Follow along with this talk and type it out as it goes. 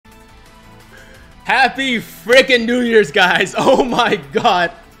Happy freaking New Year's, guys. Oh my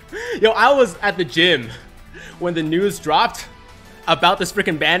god. Yo, I was at the gym when the news dropped about this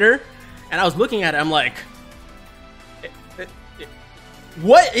freaking banner, and I was looking at it. I'm like,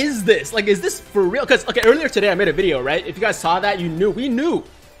 what is this? Like, is this for real? Because, okay, earlier today I made a video, right? If you guys saw that, we knew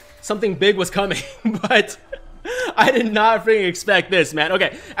something big was coming, but I did not freaking expect this, man.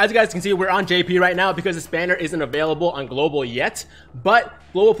 Okay, as you guys can see, we're on JP right now because this banner isn't available on global yet, but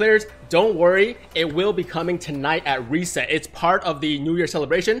global players, don't worry, it will be coming tonight at reset. It's part of the New Year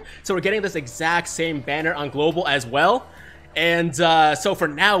celebration, so we're getting this exact same banner on global as well. And so for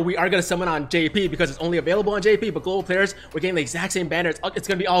now, we are going to summon on JP because it's only available on JP, but global players, we're getting the exact same banner. It's going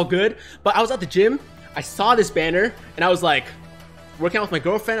to be all good. But I was at the gym, I saw this banner, and I was like, working out with my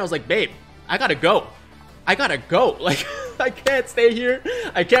girlfriend, I was like, babe, I gotta go. Like, I can't stay here.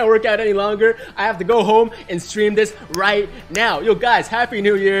 I can't work out any longer. I have to go home and stream this right now. Yo, guys, Happy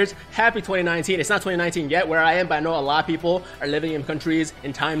New Year's. Happy 2019. It's not 2019 yet where I am, but I know a lot of people are living in countries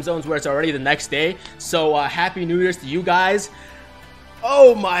in time zones where it's already the next day. So, Happy New Year's to you guys.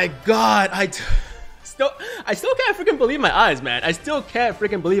 Oh my god. I still can't freaking believe my eyes, man. I still can't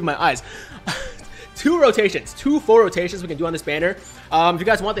freaking believe my eyes. Two full rotations we can do on this banner. If you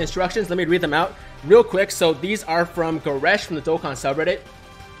guys want the instructions, let me read them out real quick. So these are from Goresh from the Dokkan subreddit.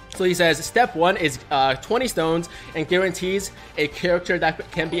 So he says, step 1 is 20 stones and guarantees a character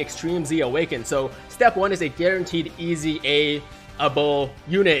that can be Extreme Z awakened. So step 1 is a guaranteed easy A-able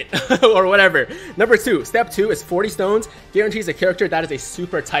unit or whatever. Number 2, step 2 is 40 stones, guarantees a character that is a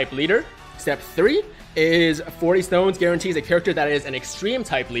super type leader. Step 3 is 40 stones, guarantees a character that is an extreme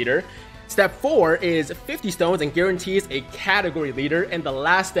type leader. Step 4 is 50 stones and guarantees a category leader. And the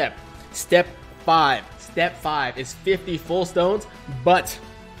last step, step 5 is 50 full stones, but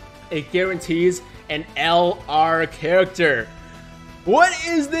it guarantees an LR character. What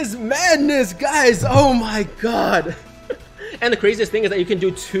is this madness, guys? Oh my god. And the craziest thing is that you can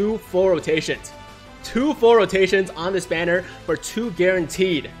do 2 full rotations. 2 full rotations on this banner for 2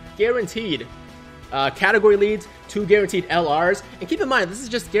 guaranteed category leads, 2 guaranteed LRs. And keep in mind, this is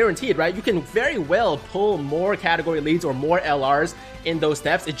just guaranteed, right? You can very well pull more category leads or more LRs in those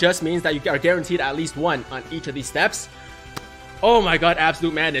steps. It just means that you are guaranteed at least 1 on each of these steps. Oh my god,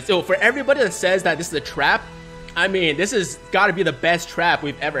 absolute madness. So for everybody that says that this is a trap, I mean, this has got to be the best trap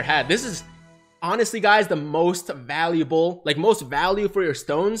we've ever had. This is honestly, guys, the most valuable, like most value for your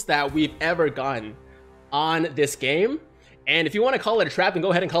stones that we've ever gotten on this game. And if you want to call it a trap, then go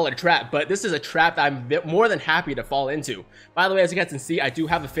ahead and call it a trap. But this is a trap that I'm more than happy to fall into. By the way, as you guys can see, I do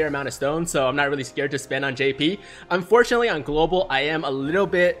have a fair amount of stones, so I'm not really scared to spend on JP. Unfortunately, on global, I am a little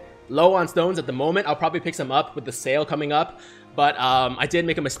bit low on stones at the moment. I'll probably pick some up with the sale coming up. But I did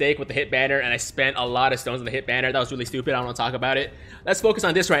make a mistake with the hit banner, and I spent a lot of stones on the hit banner. That was really stupid. I don't want to talk about it. Let's focus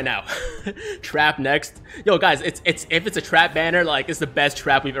on this right now. Trap next. Yo, guys, if it's a trap banner, like, it's the best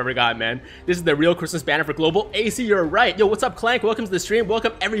trap we've ever got, man. This is the real Christmas banner for global. AC, you're right. Yo, what's up, Clank? Welcome to the stream.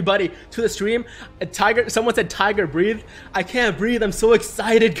 Welcome everybody to the stream. Tiger, someone said Tiger breathe. I can't breathe. I'm so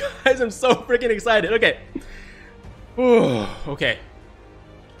excited, guys. I'm so freaking excited. Okay. Ooh, okay.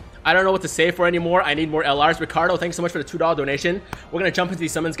 I don't know what to say for anymore. I need more LRs. Ricardo, thanks so much for the $2 donation. We're going to jump into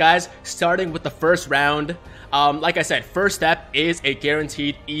these summons, guys, starting with the first round. Like I said, first step is a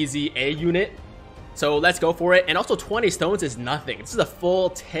guaranteed easy A unit. So let's go for it. And also 20 stones is nothing. This is a full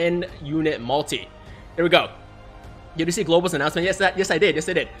 10 unit multi. Here we go. Did you see Global's announcement? Yes, I did. Yes,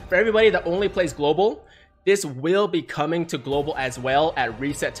 I did. For everybody that only plays Global, this will be coming to Global as well at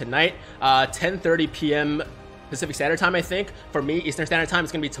reset tonight, 10:30 p.m. Pacific Standard Time, I think. For me, Eastern Standard Time,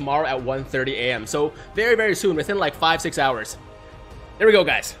 it's going to be tomorrow at 1:30 a.m. So very, very soon, within like 5-6 hours. There we go,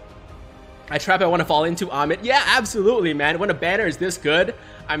 guys. A trap I want to fall into, Amit. Yeah, absolutely, man. When a banner is this good,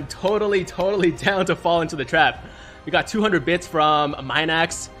 I'm totally down to fall into the trap. We got 200 bits from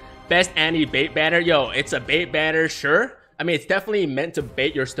Minax. Best anti-bait banner. Yo, it's a bait banner, sure. I mean, it's definitely meant to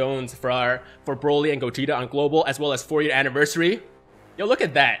bait your stones for Broly and Gogeta on Global, as well as 4-year anniversary. Yo, look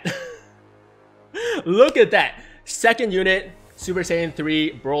at that. Look at that. Second unit, Super Saiyan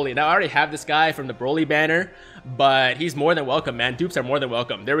 3 Broly. Now, I already have this guy from the Broly banner, but he's more than welcome, man. Dupes are more than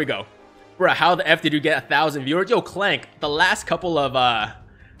welcome. There we go. Bro, how the F did you get 1,000 viewers? Yo, Clank, the last couple of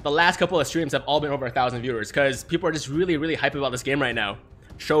streams have all been over 1,000 viewers because people are just really hype about this game right now.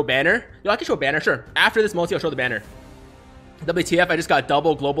 Show banner? Yo, I can show banner, sure. After this multi, I'll show the banner. WTF, I just got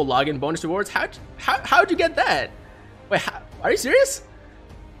double global login bonus rewards. How'd you get that? Wait, are you serious?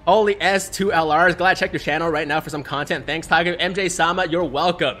 Holy S2 LRs. Glad I checked your channel right now for some content. Thanks, Tiger. MJ Sama, you're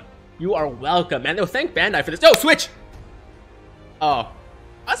welcome. You are welcome, man. Yo, thank Bandai for this. Yo, switch! Oh,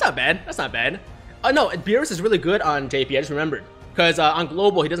 that's not bad. That's not bad. Oh, no, Beerus is really good on JP. I just remembered. Because on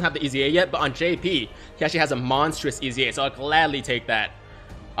Global, he doesn't have the EZA yet, but on JP, he actually has a monstrous EZA, so I'll gladly take that.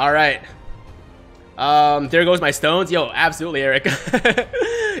 Alright. There goes my stones. Yo, absolutely, Eric.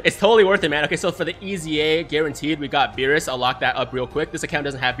 It's totally worth it, man. Okay, so for the EZA guaranteed, we got Beerus. I'll lock that up real quick. This account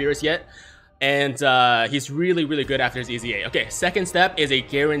doesn't have Beerus yet. And he's really, really good after his EZA. Okay, second step is a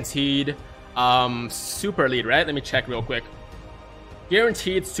guaranteed super lead, right? Let me check real quick.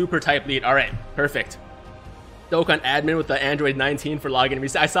 Guaranteed super type lead. Alright, perfect. Dokkan admin with the Android 19 for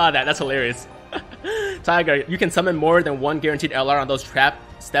login. I saw that. That's hilarious. Tiger, you can summon more than one guaranteed LR on those trap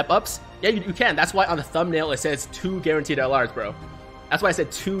step-ups. Yeah, you can. That's why on the thumbnail it says 2 guaranteed LRs, bro. That's why I said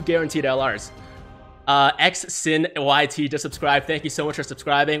 2 guaranteed LRs. XSinYT just subscribed. Thank you so much for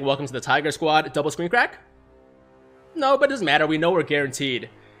subscribing. Welcome to the Tiger Squad. Double screen crack? No, but it doesn't matter. We know we're guaranteed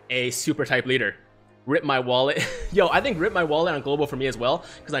a super type leader. Rip my wallet. Yo, I think rip my wallet on Global for me as well.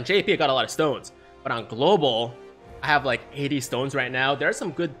 Because on JP I got a lot of stones. But on Global, I have like 80 stones right now. There are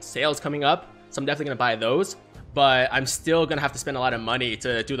some good sales coming up, so I'm definitely going to buy those. But I'm still going to have to spend a lot of money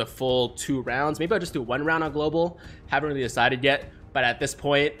to do the full 2 rounds. Maybe I'll just do 1 round on Global. Haven't really decided yet. But at this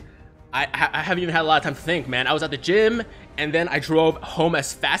point, I haven't even had a lot of time to think, man. I was at the gym, and then I drove home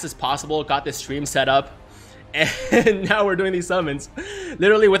as fast as possible, got this stream set up, and now we're doing these summons.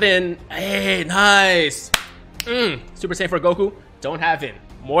 Literally within... Hey, nice! Super Saiyan for Goku. Don't have him.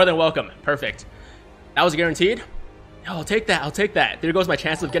 More than welcome. Perfect. That was guaranteed. Yo, I'll take that. I'll take that. There goes my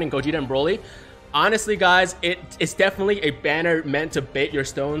chance of getting Gogeta and Broly. Honestly, guys, it's definitely a banner meant to bait your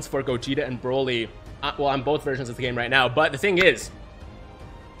stones for Gogeta and Broly. Well, on both versions of the game right now. But the thing is,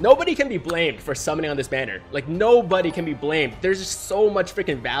 nobody can be blamed for summoning on this banner. Like, nobody can be blamed. There's just so much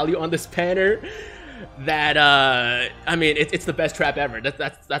freaking value on this banner that, I mean, it's the best trap ever.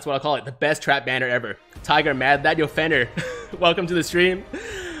 That's what I'll call it. The best trap banner ever. Tiger mad that? Yo, Fenner, welcome to the stream.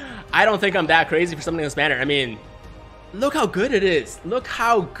 I don't think I'm that crazy for summoning this banner. I mean, look how good it is. Look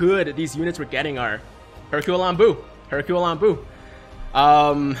how good these units we're getting are. Hercule on Boo. Hercule on Boo.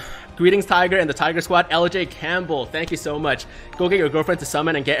 Greetings, Tiger and the Tiger Squad. LJ Campbell, thank you so much. Go get your girlfriend to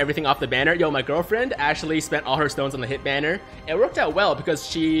summon and get everything off the banner. Yo, my girlfriend actually spent all her stones on the hit banner. It worked out well because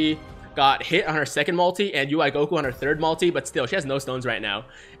she got hit on her second multi and UI Goku on her third multi, but still, she has no stones right now.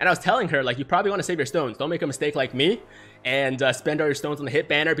 And I was telling her, like, you probably want to save your stones. Don't make a mistake like me and spend all your stones on the hit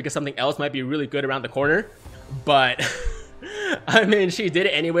banner because something else might be really good around the corner. But I mean, she did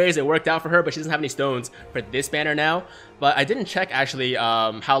it anyways. It worked out for her, but she doesn't have any stones for this banner now. But I didn't check actually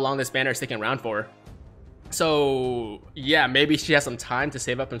how long this banner is sticking around for. So yeah, maybe she has some time to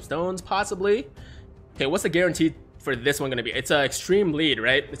save up some stones, possibly. Okay, what's the guaranteed for this one gonna be? It's an extreme lead,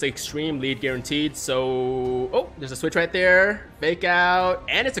 right? It's an extreme lead guaranteed. So, oh, there's a switch right there. Fake out,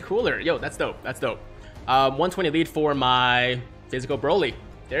 and it's a cooler. Yo, that's dope. That's dope. 120 lead for my physical Broly.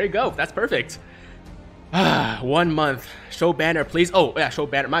 There you go. That's perfect. 1 month. Show banner, please. Oh, yeah, show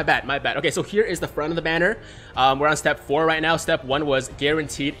banner. My bad, my bad. Okay, so here is the front of the banner. We're on step 4 right now. Step 1 was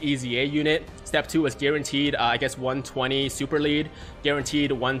guaranteed EZA unit. Step 2 was guaranteed, I guess, 120 super lead,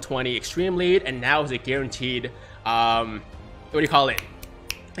 guaranteed 120 extreme lead, and now is a guaranteed, what do you call it?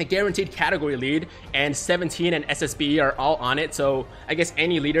 A guaranteed category lead, and 17 and SSB are all on it. So I guess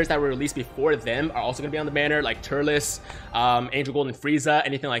any leaders that were released before them are also gonna be on the banner, like Turles, Angel Golden Frieza,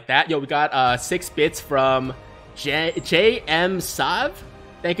 anything like that. Yo, we got 6 bits from JM Sav.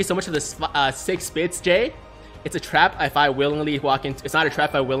 Thank you so much for the 6 bits, Jay. It's a trap if I willingly walk into. It's not a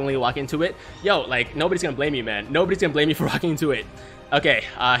trap if I willingly walk into it. Yo, like, nobody's gonna blame you, man. Nobody's gonna blame you for walking into it. Okay,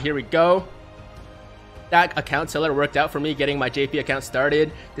 here we go. That account seller worked out for me getting my JP account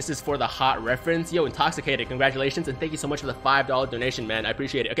started. This is for the hot reference. Yo, Intoxicated, congratulations, and thank you so much for the $5 donation, man. I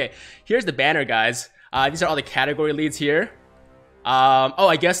appreciate it. Okay, here's the banner, guys. These are all the category leads here. Oh,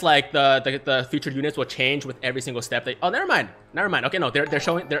 I guess like the featured units will change with every single step. Oh, never mind. Okay, no, they're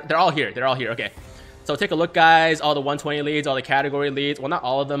showing. They're all here. They're all here. Okay, so take a look, guys. All the 120 leads, all the category leads. Well, not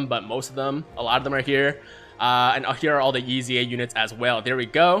all of them, but most of them. A lot of them are here. And here are all the EZA units as well. There we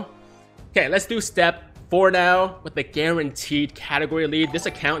go. Okay, let's do step 4 now with the guaranteed category lead. This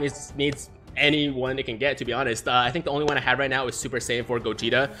account needs anyone it can get, to be honest. I think the only one I have right now is Super Saiyan for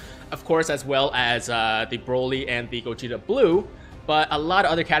Gogeta, of course, as well as the Broly and the Gogeta Blue. But a lot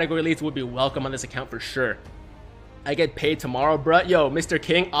of other category leads would be welcome on this account for sure. I get paid tomorrow, bruh. Yo, Mr.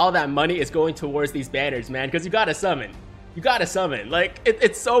 King, all that money is going towards these banners, man, because you gotta summon. You gotta summon. Like,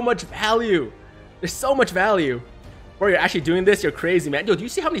 it's so much value. There's so much value. Bro, you're actually doing this? You're crazy, man. Yo, do you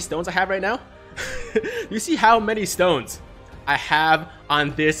see how many stones I have right now? You see how many stones I have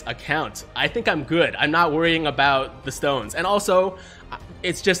on this account? I think I'm good. I'm not worrying about the stones. And also,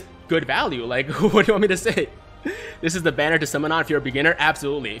 it's just good value. Like, what do you want me to say? This is the banner to summon on if you're a beginner.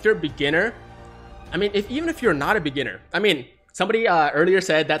 Absolutely. If you're a beginner, I mean, even if you're not a beginner, I mean, Somebody earlier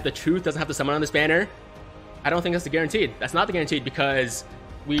said that the truth doesn't have to summon on this banner. I don't think that's the guaranteed. That's not the guaranteed because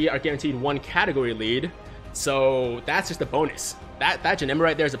we are guaranteed 1 category lead. So that's just a bonus. That Janemba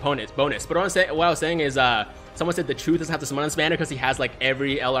right there is a bonus. But what I was saying is someone said the truth doesn't have to summon on this banner because he has like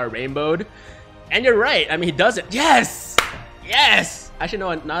every LR rainbowed. And you're right. I mean, he doesn't. Yes! Yes! Actually,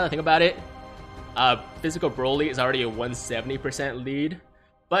 no, now that I think about it, physical Broly is already a 170% lead.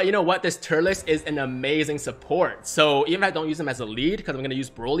 But you know what? This Turles is an amazing support. So even if I don't use him as a lead, because I'm going to use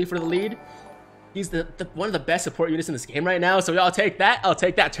Broly for the lead, he's one of the best support units in this game right now. So I'll take that. I'll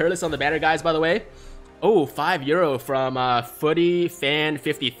take that Turles on the banner, guys, by the way. Oh, €5 from Footy Fan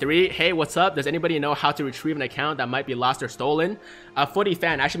 53. Hey, what's up? Does anybody know how to retrieve an account that might be lost or stolen? Footy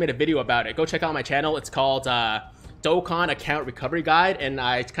Fan, I actually made a video about it. Go check out my channel. It's called Dokkan Account Recovery Guide, and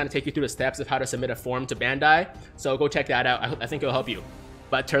I kind of take you through the steps of how to submit a form to Bandai. So go check that out. I think it'll help you.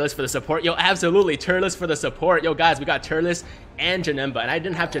 But Turles for the support. Yo, absolutely. Turles for the support. Yo, guys, we got Turles and Janemba. And I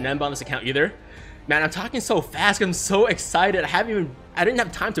didn't have Janemba on this account either. Man, I'm talking so fast. I'm so excited. I didn't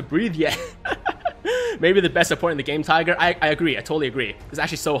have time to breathe yet. Maybe the best support in the game, Tiger. I agree. I totally agree. It's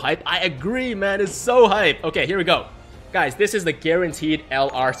actually so hype. I agree, man. It's so hype. Okay, here we go. Guys, this is the guaranteed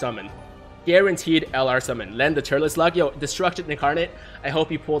LR summon. Guaranteed LR summon. Lend the Turles luck. Yo, Destruction Incarnate. I hope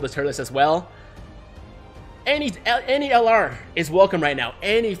you pull the Turles as well. Any LR is welcome right now.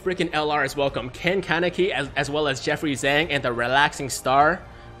 Any freaking LR is welcome. Ken Kaneki as well as Jeffrey Zhang and the Relaxing Star.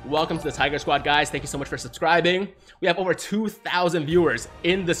 Welcome to the Tiger Squad, guys. Thank you so much for subscribing. We have over 2,000 viewers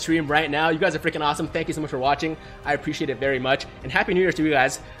in the stream right now. You guys are freaking awesome. Thank you so much for watching. I appreciate it very much. And Happy New Year to you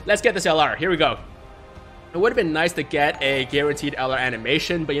guys. Let's get this LR. Here we go. It would have been nice to get a guaranteed LR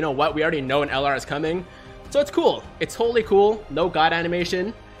animation, but you know what? We already know an LR is coming. So it's cool. It's totally cool. No God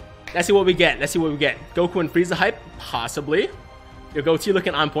animation. Let's see what we get. Let's see what we get. Goku and Frieza hype? Possibly. Your goatee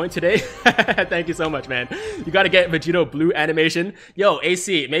looking on point today. Thank you so much, man. You gotta get Vegito blue animation. Yo,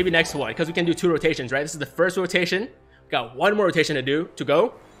 AC, maybe next one, because we can do 2 rotations, right? This is the first rotation. We got 1 more rotation to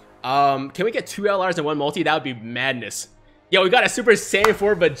go. Can we get 2 LRs and 1 multi? That would be madness. Yo, we got a Super Saiyan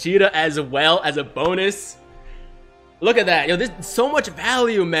 4 Vegeta as well as a bonus. Look at that. Yo, there's so much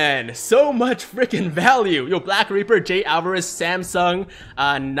value, man. So much freaking value. Yo, Black Reaper, Jay Alvarez, Samsung,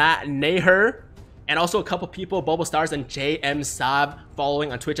 Naher, and also a couple people, Bubble Stars and JM Saab,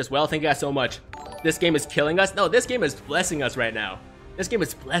 following on Twitch as well. Thank you guys so much. This game is killing us. No, this game is blessing us right now. This game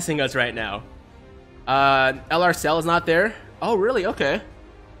is blessing us right now. LR Cell is not there. Oh, really? Okay.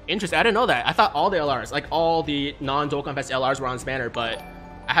 Interesting. I didn't know that. I thought all the LRs, like all the non-Dokkan Fest LRs were on this banner, but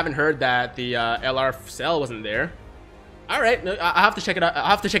I haven't heard that the LR Cell wasn't there. All right, I have to check it out. I'll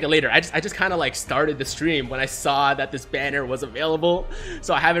have to check it later. I just kind of like started the stream when I saw that this banner was available,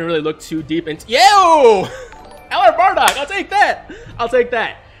 so I haven't really looked too deep into. Yo, LR Bardock, I'll take that. I'll take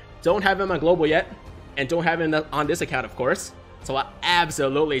that. Don't have him on global yet, and don't have him on this account, of course. So I'll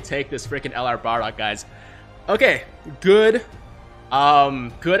absolutely take this freaking LR Bardock, guys. Okay, good,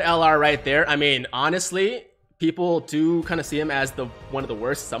 good LR right there. I mean, honestly, people do kind of see him as one of the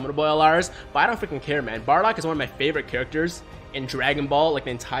worst summonable LRs, but I don't freaking care, man. Bardock is one of my favorite characters in Dragon Ball, like the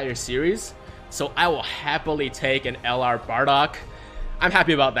entire series. So I will happily take an LR Bardock. I'm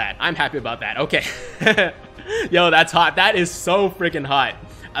happy about that. I'm happy about that. Okay. Yo, that's hot. That is so freaking hot.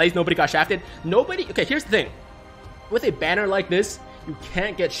 At least nobody got shafted. Nobody. Okay, here's the thing. With a banner like this, you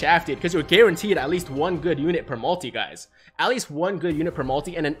can't get shafted because you're guaranteed at least 1 good unit per multi, guys. At least 1 good unit per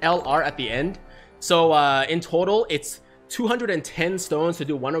multi and an LR at the end. So in total, it's 210 stones to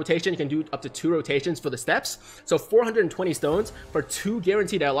do 1 rotation. You can do up to 2 rotations for the steps. So 420 stones for 2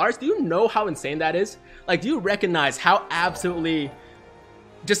 guaranteed LRs. Do you know how insane that is? Like, do you recognize how absolutely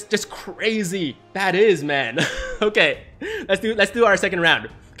just crazy that is, man? Okay, let's do our second round.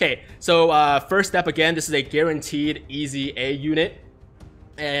 Okay, so first step again. This is a guaranteed easy A unit,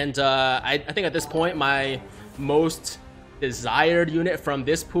 and I think at this point my most desired unit from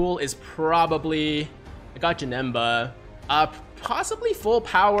this pool is probably, I got Janemba, possibly full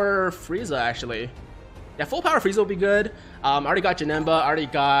power Frieza actually. Yeah, full power Frieza will be good. I already got Janemba, already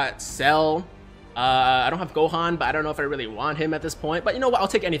got Cell. I don't have Gohan, but I don't know if I really want him at this point. But you know what? I'll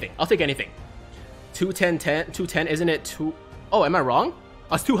take anything. I'll take anything. 210, isn't it? Oh, am I wrong?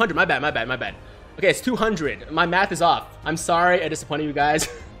 Oh, it's 200. My bad. Okay, it's 200. My math is off. I'm sorry I disappointed you guys.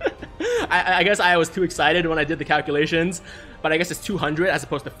 I guess I was too excited when I did the calculations, but I guess it's 200 as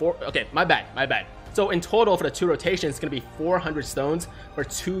opposed to 4. Okay, my bad. So in total for the 2 rotations, it's going to be 400 stones for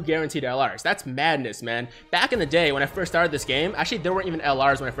 2 guaranteed LRs. That's madness, man. Back in the day when I first started this game, actually there weren't even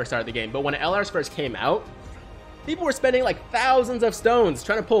LRs when I first started the game, but when LRs first came out, people were spending like thousands of stones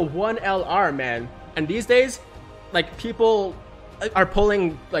trying to pull 1 LR, man. And these days, like, people are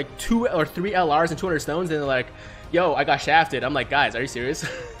pulling like 2 or 3 LRs and 200 stones, and they're like, yo, I got shafted. I'm like, guys, are you serious?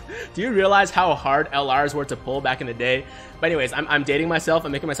 Do you realize how hard LRs were to pull back in the day? But anyways, I'm dating myself.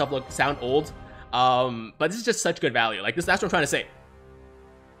 I'm making myself sound old. But this is just such good value. Like, that's what I'm trying to say.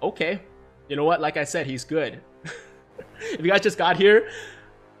 Okay. You know what? Like I said, he's good. If you guys just got here,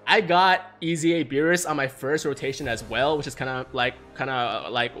 I got EZA Beerus on my first rotation as well, which is kind of like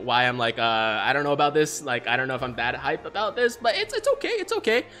why I'm like, I don't know about this. Like, I don't know if I'm that hype about this, but it's okay. It's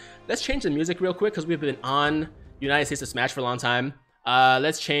okay. Let's change the music real quick because we've been on United States of Smash for a long time.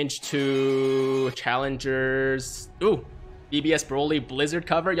 Let's change to Challengers. Ooh, EBS Broly Blizzard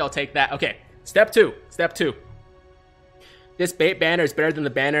cover. Y'all take that. Okay, step two. Step two. This bait banner is better than the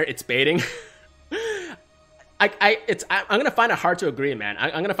banner it's baiting. I'm gonna find it hard to agree, man.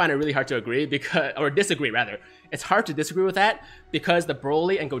 I'm gonna find it really hard to agree or disagree rather. It's hard to disagree with that because the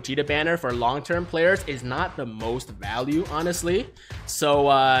Broly and Gogeta banner for long-term players is not the most value, honestly. So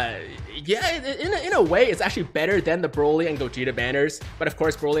yeah, in a way, it's actually better than the Broly and Gogeta banners. But of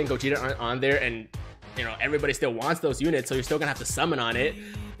course, Broly and Gogeta aren't on there, and you know everybody still wants those units, so you're still gonna have to summon on it.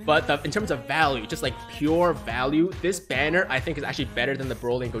 But in terms of value, just like pure value, this banner I think is actually better than the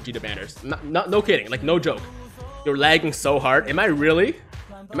Broly and Gogeta banners. No kidding, like no joke. You're lagging so hard. Am I really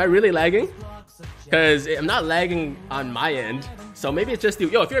lagging? Because I'm not lagging on my end. So maybe it's just you.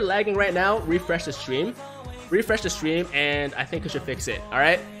 Yo, if you're lagging right now, refresh the stream. Refresh the stream, and I think it should fix it. All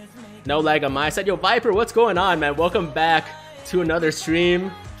right? No lag on my side. Yo, Viper, what's going on, man? Welcome back to another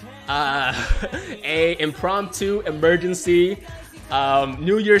stream. A impromptu emergency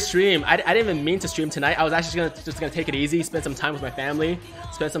New Year stream. I didn't even mean to stream tonight. I was actually just gonna take it easy, spend some time with my family,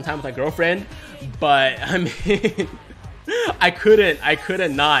 spend some time with my girlfriend. But I mean, I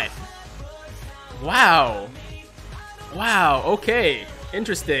couldn't not. Wow. Okay,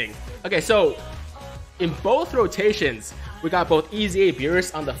 interesting. Okay, so in both rotations, we got both EZA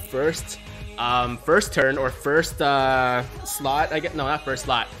Beerus on the first turn or first slot. No, not first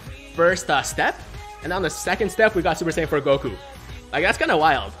slot. First step, and on the second step, we got Super Saiyan 4 Goku. Like, that's kind of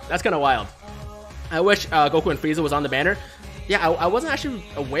wild. That's kind of wild. I wish Goku and Frieza was on the banner. Yeah, I wasn't actually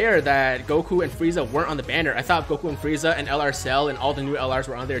aware that Goku and Frieza weren't on the banner. I thought Goku and Frieza and LR Cell and all the new LRs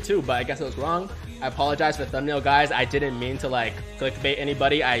were on there too, but I guess I was wrong. I apologize for the thumbnail, guys. I didn't mean to like clickbait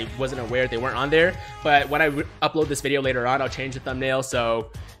anybody. I wasn't aware they weren't on there. But when I upload this video later on, I'll change the thumbnail,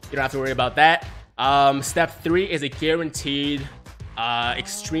 so you don't have to worry about that. Step 3 is a guaranteed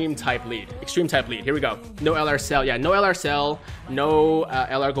extreme type lead. Extreme type lead. Here we go. No LR Cell. Yeah, no LR Cell. No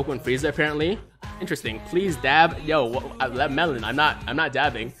LR Goku and Frieza apparently. Interesting. Please dab. Yo, Melon. I'm not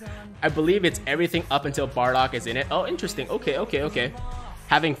dabbing. I believe it's everything up until Bardock is in it. Oh, interesting. Okay.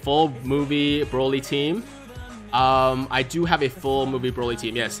 Having full movie Broly team. I do have a full movie Broly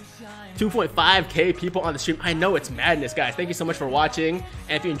team. Yes. 2.5k people on the stream. I know, it's madness, guys. Thank you so much for watching.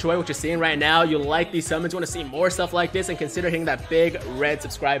 And if you enjoy what you're seeing right now, you like these summons, want to see more stuff like this, and consider hitting that big red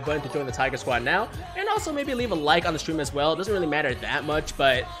subscribe button to join the Tiger Squad now. And also maybe leave a like on the stream as well. It doesn't really matter that much,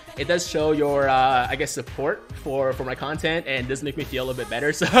 but it does show your, I guess, support for my content, and does make me feel a little bit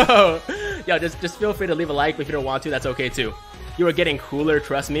better. So, yo, just feel free to leave a like. If you don't want to, that's okay too. You are getting cooler,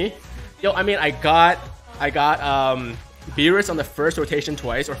 trust me. Yo, I mean, I got Beerus on the first rotation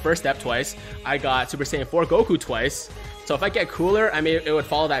twice, or first step twice. I got Super Saiyan 4 Goku twice. So if I get cooler, I mean, it would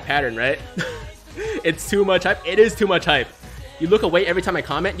follow that pattern, right? It's too much hype. It is too much hype. You look away every time I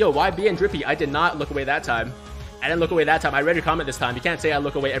comment. Yo, why be and Drippy? I did not look away that time. I didn't look away that time. I read your comment this time. You can't say I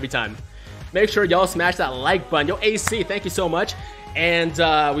look away every time. Make sure y'all smash that like button. Yo, AC, thank you so much. And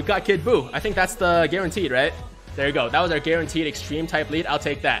we've got Kid Buu. I think that's the guaranteed, right? There you go. That was our guaranteed extreme type lead. I'll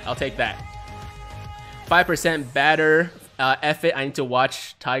take that. 5% batter. F it. I need to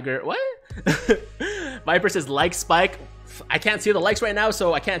watch Tiger. What? Viper says like spike. I can't see the likes right now,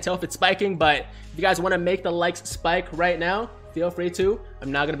 so I can't tell if it's spiking. But if you guys want to make the likes spike right now, feel free to.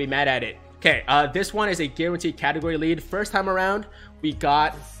 I'm not gonna be mad at it. Okay. This one is a guaranteed category lead. First time around, we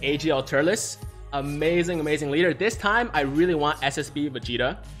got AGL Turles. Amazing leader. This time, I really want SSB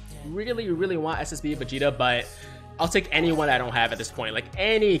Vegeta. Really want SSB Vegeta, but I'll take anyone I don't have at this point. Like,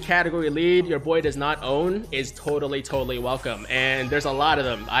 any category lead your boy does not own is totally welcome. And there's a lot of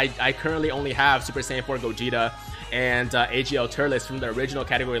them. I currently only have Super Saiyan 4 Gogeta and AGL Turles from the original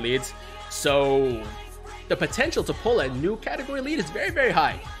category leads. So the potential to pull a new category lead is very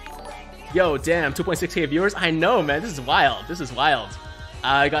high. Yo, damn, 2.6k viewers. I know, man. This is wild.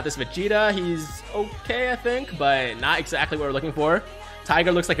 I got this Vegeta. He's okay, I think, but not exactly what we're looking for.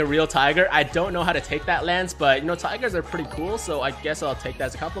 Tiger looks like a real tiger. I don't know how to take that, Lance, but you know, tigers are pretty cool, so I guess I'll take that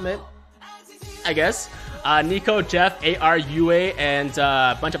as a compliment. I guess. Nico, Jeff, ARUA, and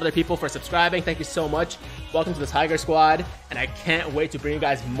a bunch of other people for subscribing. Thank you so much Welcome to the Tiger Squad, and I can't wait to bring you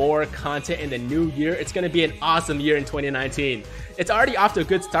guys more content in the new year. It's gonna be an awesome year in 2019. It's already off to a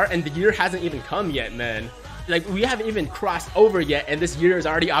good start, and the year hasn't even come yet, man. Like, we haven't even crossed over yet, and this year is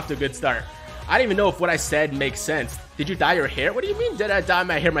already off to a good start. I don't even know if what I said makes sense. Did you dye your hair? What do you mean, did I dye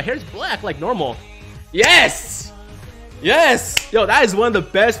my hair? My hair's black like normal. Yes! Yes! Yo, that is one of the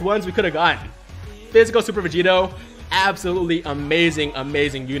best ones we could have gotten. Physical Super Vegito. Absolutely amazing,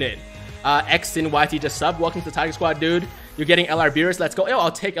 amazing unit. Xin YT just sub. Welcome to the Tiger Squad, dude. You're getting LR Beerus. Let's go. Yo,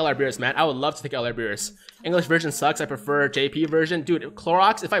 I'll take LR Beerus, man. I would love to take LR Beerus. English version sucks. I prefer JP version. Dude,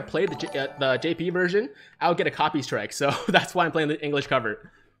 Clorox, if I played the JP version, I would get a copy strike. So that's why I'm playing the English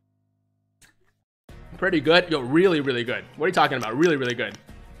cover. Pretty good. Yo, really, really good. What are you talking about? Really, really good.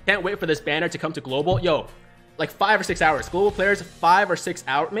 Can't wait for this banner to come to global. Yo, like 5 or 6 hours. Global players, 5 or 6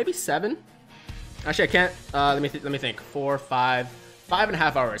 hours. Maybe 7. Actually, I can't. Let me think. 4, 5.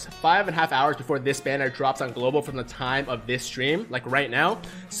 5.5 hours. 5.5 hours before this banner drops on global from the time of this stream, like right now.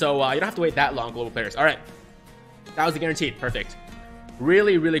 So you don't have to wait that long, global players. All right, that was the guaranteed. Perfect.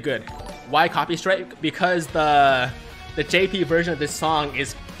 Really, really good. Why copy strike? Because the JP version of this song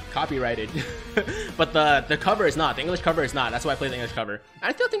is copyrighted, but the cover is not. The English cover is not. That's why I play the English cover.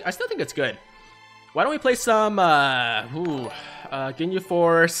 I still think it's good. Why don't we play some Ginyu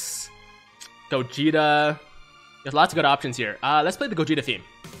Force, Gogeta? There's lots of good options here. Let's play the Gogeta theme.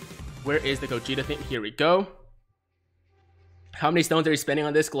 Where is the Gogeta theme? Here we go. How many stones are you spending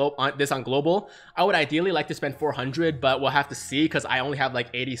on this on global? I would ideally like to spend 400, but we'll have to see because I only have like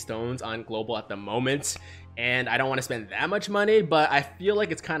 80 stones on global at the moment, and I don't want to spend that much money, but I feel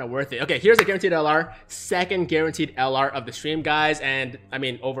like it's kind of worth it. Okay, here's a guaranteed LR. Second guaranteed LR of the stream, guys, and I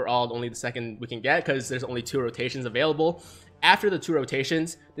mean overall only the second we can get because there's only 2 rotations available. After the 2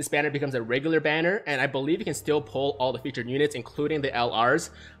 rotations, this banner becomes a regular banner, and I believe you can still pull all the featured units, including the LRs,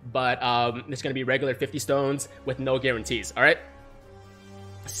 but it's going to be regular 50 stones with no guarantees, all right?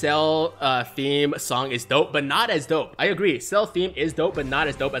 Cell theme song is dope, but not as dope. I agree, Cell theme is dope, but not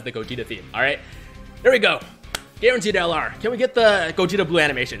as dope as the Gogeta theme, all right? There we go. Guaranteed LR. Can we get the Gogeta Blue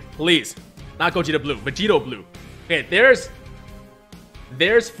animation, please? Not Gogeta Blue, Vegito Blue. Okay, there's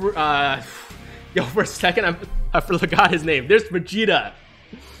yo, for a second, I forgot his name. There's Vegeta.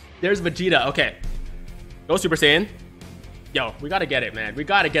 There's Vegeta. Okay. Go Super Saiyan. Yo, we gotta get it, man. We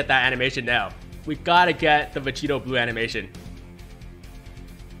gotta get that animation now. We gotta get the Vegito Blue animation.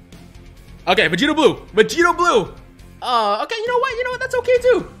 Okay, Vegito Blue. Vegito Blue. Okay, you know what? That's okay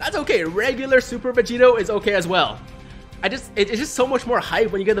too. That's okay. Regular Super Vegito is okay as well. It's just so much more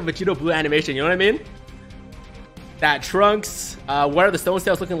hype when you get the Vegito Blue animation. You know what I mean? That Trunks. What are the stone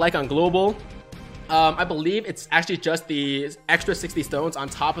sales looking like on global? I believe it's actually just the extra 60 stones on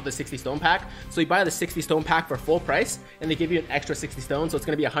top of the 60 stone pack. So you buy the 60 stone pack for full price, and they give you an extra 60 stones. So it's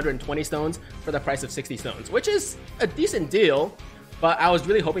going to be 120 stones for the price of 60 stones, which is a decent deal. But I was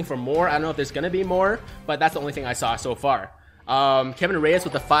really hoping for more. I don't know if there's going to be more, but that's the only thing I saw so far. Kevin Reyes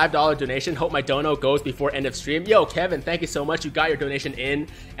with the $5 donation. Hope my dono goes before end of stream. Yo, Kevin, thank you so much. You got your donation in,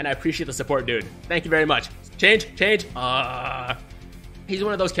 and I appreciate the support, dude. Thank you very much. Change. He's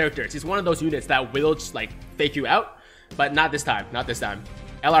one of those characters. He's one of those units that will just like fake you out, but not this time. Not this time.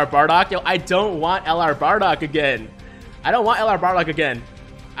 LR Bardock. Yo, I don't want LR Bardock again. I don't want LR Bardock again.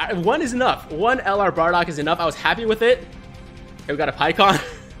 One is enough. One LR Bardock is enough. I was happy with it. Okay, we got a Pycon.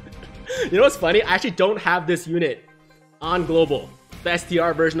 You know what's funny? I actually don't have this unit on global. The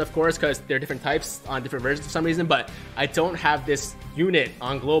STR version, of course, because they're different types on different versions for some reason, but I don't have this unit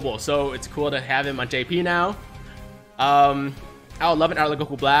on global, so it's cool to have him on JP now. I would love an LR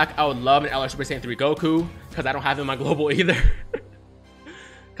Goku Black. I would love an LR Super Saiyan 3 Goku, because I don't have him on global either.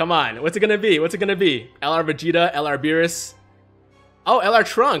 Come on, what's it gonna be? What's it gonna be? LR Vegeta, LR Beerus. Oh, LR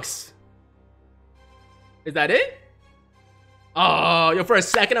Trunks. Is that it? Oh, yo, for a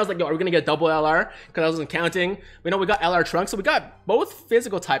second I was like, yo, are we gonna get double LR? Because I wasn't counting. We know we got LR Trunks, so we got both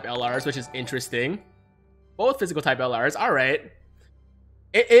physical type LRs, which is interesting. Both physical type LRs, all right.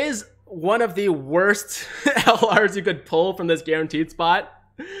 It is one of the worst LRs you could pull from this guaranteed spot.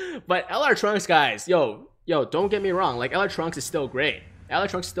 But LR Trunks, guys, yo, don't get me wrong. Like, LR Trunks is still great. LR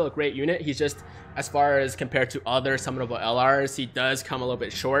Trunks is still a great unit. He's just, as far as compared to other summonable LRs, he does come a little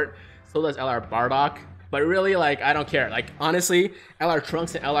bit short. So does LR Bardock. But really, like, I don't care. Like, honestly, LR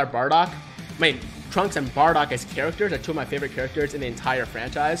Trunks and LR Bardock, I mean, Trunks and Bardock as characters are 2 of my favorite characters in the entire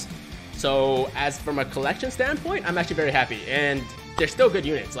franchise. So, as from a collection standpoint, I'm actually very happy. And they're still good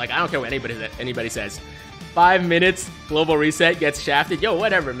units. Like, I don't care what anybody says. 5 minutes, global reset, gets shafted. Yo,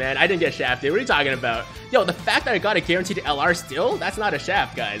 whatever, man. I didn't get shafted. What are you talking about? Yo, the fact that I got a guaranteed LR still, that's not a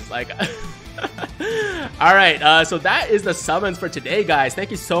shaft, guys. Like, all right, so that is the summons for today, guys.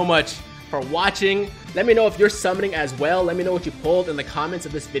 Thank you so much for watching. Let me know if you're summoning as well. Let me know what you pulled in the comments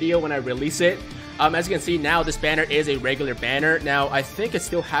of this video when I release it. As you can see now, this banner is a regular banner. Now, I think it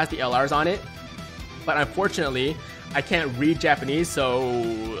still has the LRs on it, but unfortunately, I can't read Japanese, so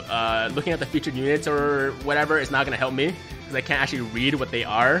looking at the featured units or whatever is not going to help me, because I can't actually read what they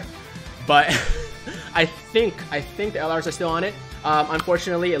are. But I think the LRs are still on it.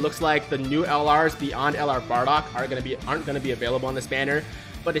 Unfortunately, it looks like the new LRs beyond LR Bardock aren't going to be available on this banner,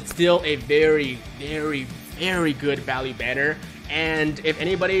 but it's still a very, very, very good value banner. And if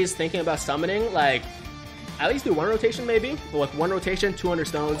anybody's thinking about summoning, like, at least do one rotation maybe. But with one rotation, 200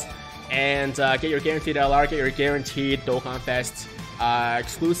 stones, and get your guaranteed LR, get your guaranteed Dokkan Fest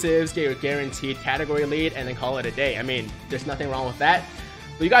exclusives, get your guaranteed category lead, and then call it a day. I mean, there's nothing wrong with that.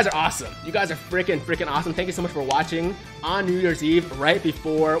 But you guys are awesome. You guys are freaking awesome. Thank you so much for watching on New Year's Eve, right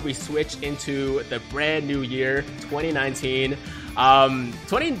before we switch into the brand new year, 2019.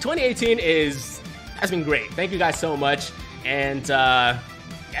 2018 has been great. Thank you guys so much. And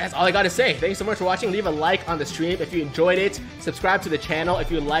that's all I gotta say. Thanks so much for watching. Leave a like on the stream if you enjoyed it. Subscribe to the channel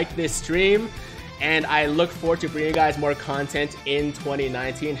if you like this stream. And I look forward to bringing you guys more content in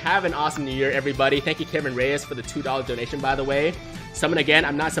 2019. Have an awesome new year, everybody. Thank you, Kevin Reyes, for the $2 donation, by the way. Summon again.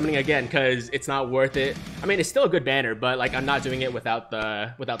 I'm not summoning again because it's not worth it. I mean, it's still a good banner, but like I'm not doing it without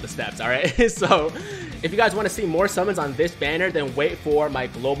the steps, all right? So if you guys want to see more summons on this banner, then wait for my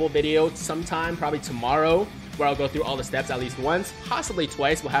global video sometime, probably tomorrow, where I'll go through all the steps at least once, possibly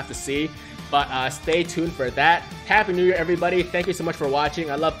twice. We'll have to see. But stay tuned for that. Happy New Year, everybody. Thank you so much for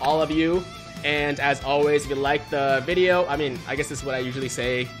watching. I love all of you. And as always, if you like the video, I mean, I guess this is what I usually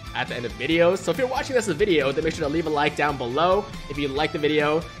say at the end of videos. So if you're watching this as a video, then make sure to leave a like down below if you like the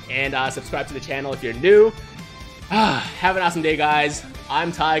video, and subscribe to the channel if you're new. Have an awesome day, guys.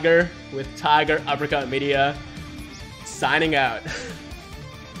 I'm Tiger with Tiger Uppercut Media, signing out.